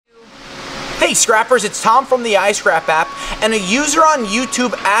Hey Scrappers, it's Tom from the iScrap app, and a user on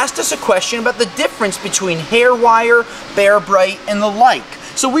YouTube asked us a question about the difference between hair wire, Bear Bright, and the like.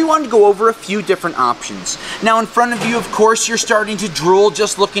 So we wanted to go over a few different options. Now in front of you, of course, you're starting to drool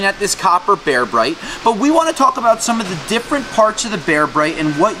just looking at this copper Bear Bright, but we want to talk about some of the different parts of the Bear Bright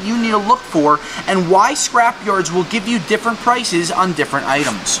and what you need to look for and why scrapyards will give you different prices on different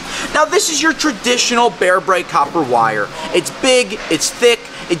items. Now this is your traditional Bear Bright copper wire. It's big, it's thick,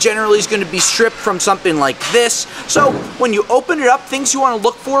 it generally is going to be stripped from something like this. So when you open it up, things you want to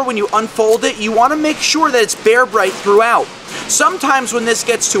look for when you unfold it, you want to make sure that it's Bear Bright throughout. Sometimes when this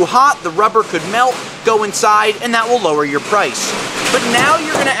gets too hot, the rubber could melt, go inside, and that will lower your price. But now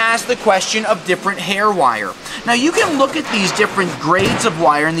you're going to ask the question of different hair wire. Now you can look at these different grades of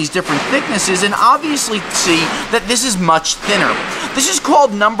wire and these different thicknesses and obviously see that this is much thinner. This is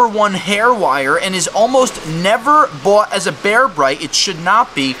called #1 hair wire and is almost never bought as a Bear Bright. It should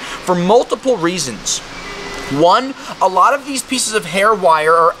not be, for multiple reasons. One, a lot of these pieces of hair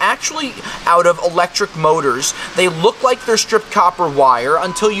wire are actually out of electric motors. They look like they're stripped copper wire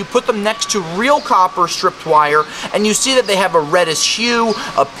until you put them next to real copper stripped wire and you see that they have a reddish hue,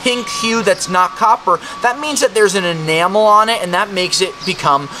 a pink hue that's not copper. That means that there's an enamel on it and that makes it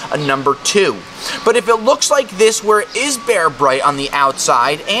become a #2. But if it looks like this, where it is Bear Bright on the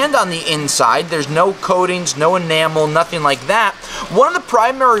outside and on the inside, there's no coatings, no enamel, nothing like that, one of the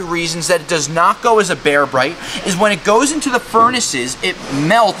primary reasons that it does not go as a Bear Bright is when it goes into the furnaces, it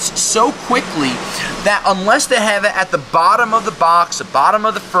melts so quickly that unless they have it at the bottom of the box, the bottom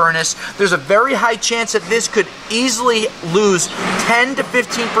of the furnace, there's a very high chance that this could easily lose 10 to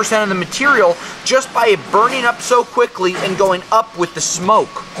 15% of the material just by it burning up so quickly and going up with the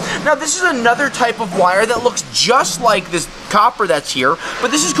smoke. Now this is another type of wire that looks just like this copper that's here, but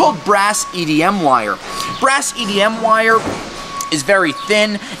this is called brass EDM wire. Brass EDM wire is very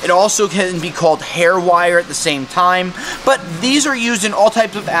thin. It also can be called hair wire at the same time, but these are used in all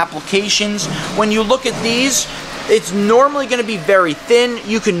types of applications. When you look at these, it's normally going to be very thin.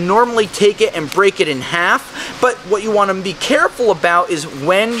 You can normally take it and break it in half, but what you want to be careful about is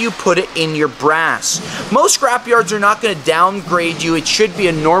when you put it in your brass. Most scrapyards are not going to downgrade you. It should be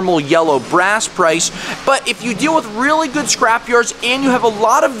a normal yellow brass price, but if you deal with really good scrapyards and you have a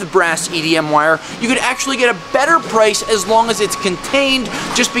lot of the brass EDM wire, you could actually get a better price as long as it's contained,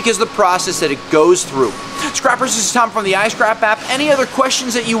 just because of the process that it goes through. Scrappers, this is Tom from the iScrap app. Any other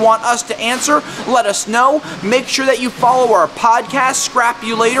questions that you want us to answer, let us know. Make sure that you follow our podcast, Scrap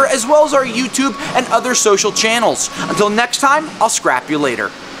You Later, as well as our YouTube and other social channels. Until next time, I'll scrap you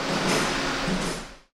later.